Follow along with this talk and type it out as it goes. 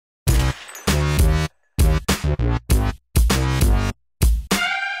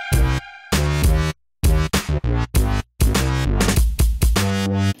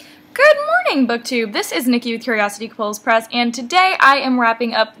morning, BookTube! This is Nikki with Curiosity Quills Press, and today I am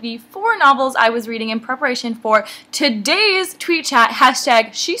wrapping up the 4 novels I was reading in preparation for today's tweet chat, hashtag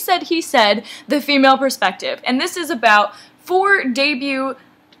she said he said, the female perspective. And this is about 4 debut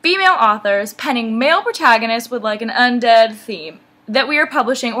female authors penning male protagonists with like an undead theme that we are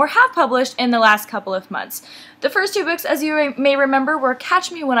publishing or have published in the last couple of months. The first 2 books, as you may remember, were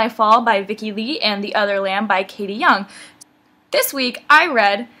Catch Me When I Fall by Vicky Lee and The Other Lamb by Katie Young. This week I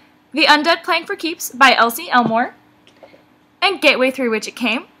read The Undead Playing for Keeps by Elsie Elmore, and Gateway Through Which It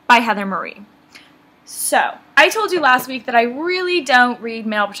Came by Heather Marie. So, I told you last week that I really don't read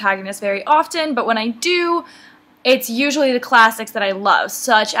male protagonists very often, but when I do, it's usually the classics that I love,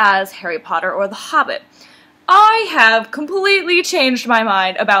 such as Harry Potter or The Hobbit. I have completely changed my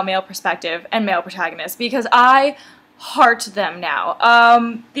mind about male perspective and male protagonists because I heart them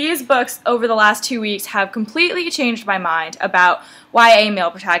now. These books over the last 2 weeks have completely changed my mind about YA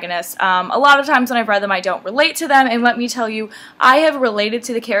male protagonists. A lot of times when I've read them I don't relate to them, and let me tell you, I have related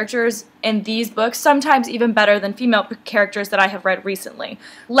to the characters in these books sometimes even better than female characters that I have read recently.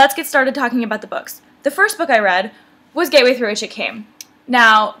 Let's get started talking about the books. The first book I read was Gateway Through Which It Came.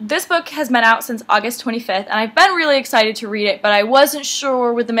 Now, this book has been out since August 25th, and I've been really excited to read it, but I wasn't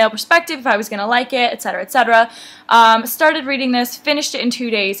sure with the male perspective if I was going to like it, etc., etc. Started reading this, finished it in 2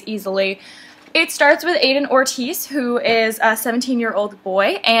 days easily. It starts with Aiden Ortiz, who is a 17-year-old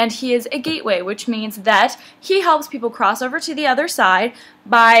boy, and he is a gateway, which means that he helps people cross over to the other side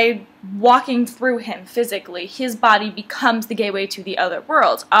by walking through him physically. His body becomes the gateway to the other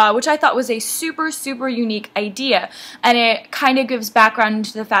world, which I thought was a super, super unique idea, and it kind of gives background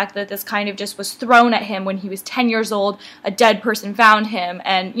to the fact that this kind of just was thrown at him when he was 10 years old, a dead person found him,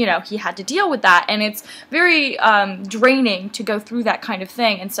 and, you know, he had to deal with that, and it's very draining to go through that kind of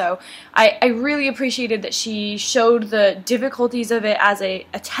thing, and so I really appreciated that she showed the difficulties of it as a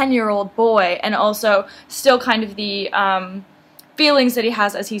 10-year-old boy, and also still kind of the feelings that he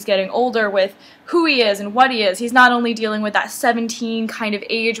has as he's getting older with who he is and what he is. He's not only dealing with that 17 kind of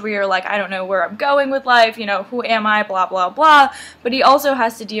age where you're like, I don't know where I'm going with life, you know, who am I, blah, blah, blah, but he also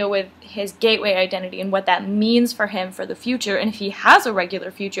has to deal with his gateway identity and what that means for him for the future, and if he has a regular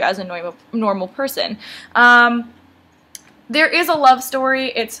future as a normal person. There is a love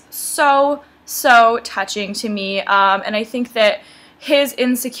story. It's so touching to me, and I think that his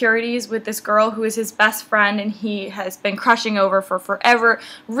insecurities with this girl who is his best friend and he has been crushing over for forever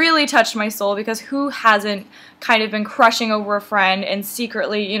really touched my soul, because who hasn't kind of been crushing over a friend and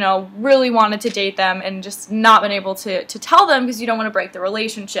secretly, you know, really wanted to date them and just not been able to tell them because you don't want to break the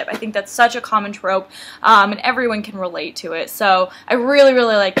relationship. I think that's such a common trope, and everyone can relate to it. So I really,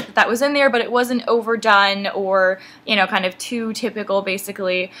 really liked that was in there, but it wasn't overdone or, you know, kind of too typical,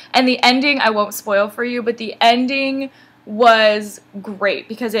 basically. And the ending, I won't spoil for you, but the ending was great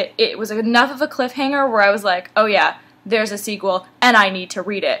because it was enough of a cliffhanger where I was like, oh yeah, there's a sequel and I need to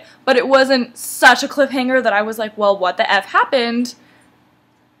read it. But it wasn't such a cliffhanger that I was like, well, what the F happened?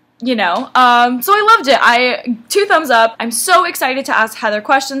 You know, so I loved it. 2 thumbs up. I'm so excited to ask Heather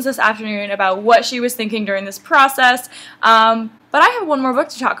questions this afternoon about what she was thinking during this process. But I have one more book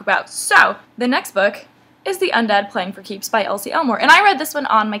to talk about. So, the next book is The Undead Playing for Keeps by Elsie Elmore, and I read this one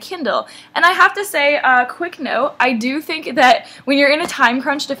on my Kindle, and I have to say, quick note, I do think that when you're in a time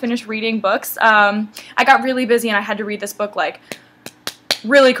crunch to finish reading books, I got really busy and I had to read this book like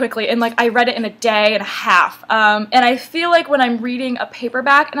really quickly, and like I read it in a day and a half, and I feel like when I'm reading a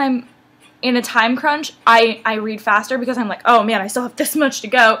paperback and I'm in a time crunch, I read faster because I'm like, oh man, I still have this much to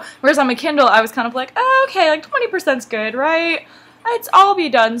go, whereas on my Kindle I was kind of like, oh, okay, like 20%'s good, right? It's all be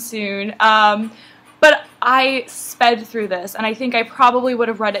done soon. But I sped through this, and I think I probably would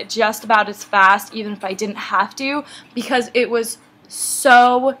have read it just about as fast even if I didn't have to, because it was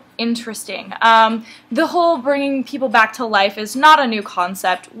so interesting. The whole bringing people back to life is not a new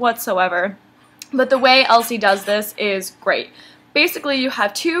concept whatsoever, but the way Elsie does this is great. Basically, you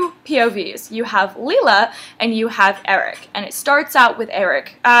have 2 POVs. You have Leela and you have Eric, and it starts out with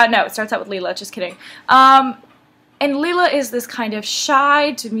Eric. No, it starts out with Leela, just kidding. And Leela is this kind of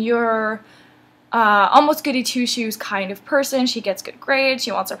shy, demure, almost goody two-shoes kind of person. She gets good grades,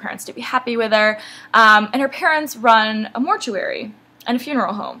 she wants her parents to be happy with her, and her parents run a mortuary and a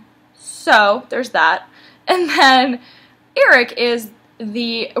funeral home. So, there's that. And then Eric is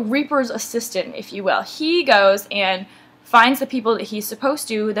the Reaper's assistant, if you will. He goes and finds the people that he's supposed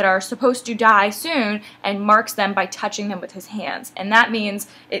to, that are supposed to die soon, and marks them by touching them with his hands. And that means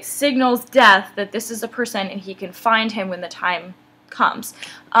it signals death that this is a person and he can find him when the time comes.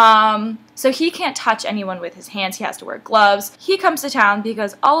 So he can't touch anyone with his hands, he has to wear gloves. He comes to town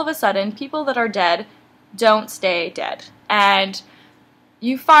because all of a sudden people that are dead don't stay dead. And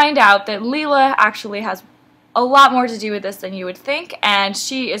you find out that Leela actually has a lot more to do with this than you would think, and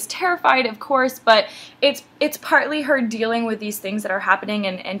she is terrified, of course, but it's partly her dealing with these things that are happening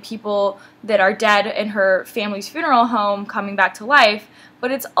and people that are dead in her family's funeral home coming back to life,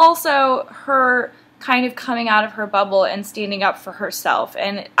 but it's also her kind of coming out of her bubble and standing up for herself.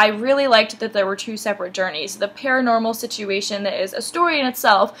 And I really liked that there were two separate journeys. The paranormal situation that is a story in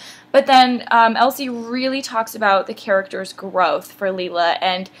itself, but then Elsie really talks about the character's growth for Leela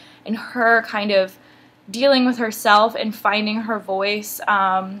and her kind of dealing with herself and finding her voice,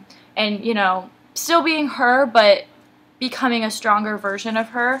 and, you know, still being her, but becoming a stronger version of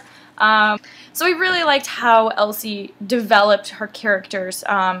her. So I really liked how Elsie developed her characters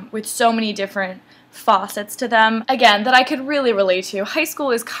with so many different facets to them, again, that I could really relate to. High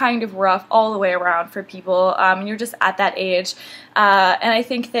school is kind of rough all the way around for people, and you're just at that age, and I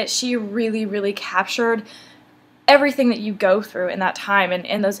think that she really, really captured everything that you go through in that time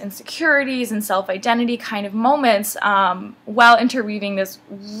and those insecurities and self-identity kind of moments, while interweaving this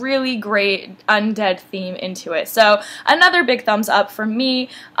really great undead theme into it. So another big thumbs up for me.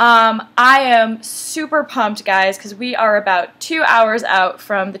 I am super pumped, guys, because we are about 2 hours out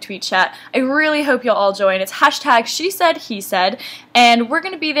from the tweet chat. I really hope you'll all join. It's hashtag she said he said, and we're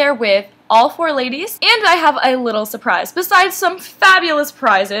going to be there with all 4 ladies, and I have a little surprise. Besides some fabulous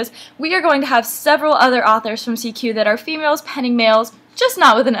prizes, we are going to have several other authors from CQ that are females penning males, just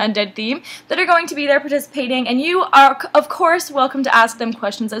not with an undead theme, that are going to be there participating, and you are, of course, welcome to ask them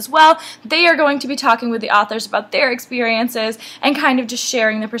questions as well. They are going to be talking with the authors about their experiences and kind of just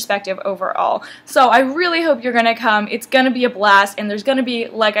sharing the perspective overall. So I really hope you're going to come. It's going to be a blast, and there's going to be,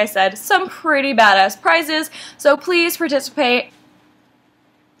 like I said, some pretty badass prizes, so please participate.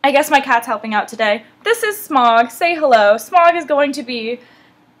 I guess my cat's helping out today. This is Smog. Say hello. Smog is going to be...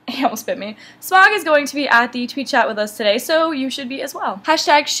 He almost bit me. Smog is going to be at the tweet chat with us today, so you should be as well.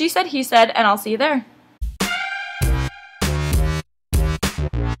 Hashtag she said he said, and I'll see you there.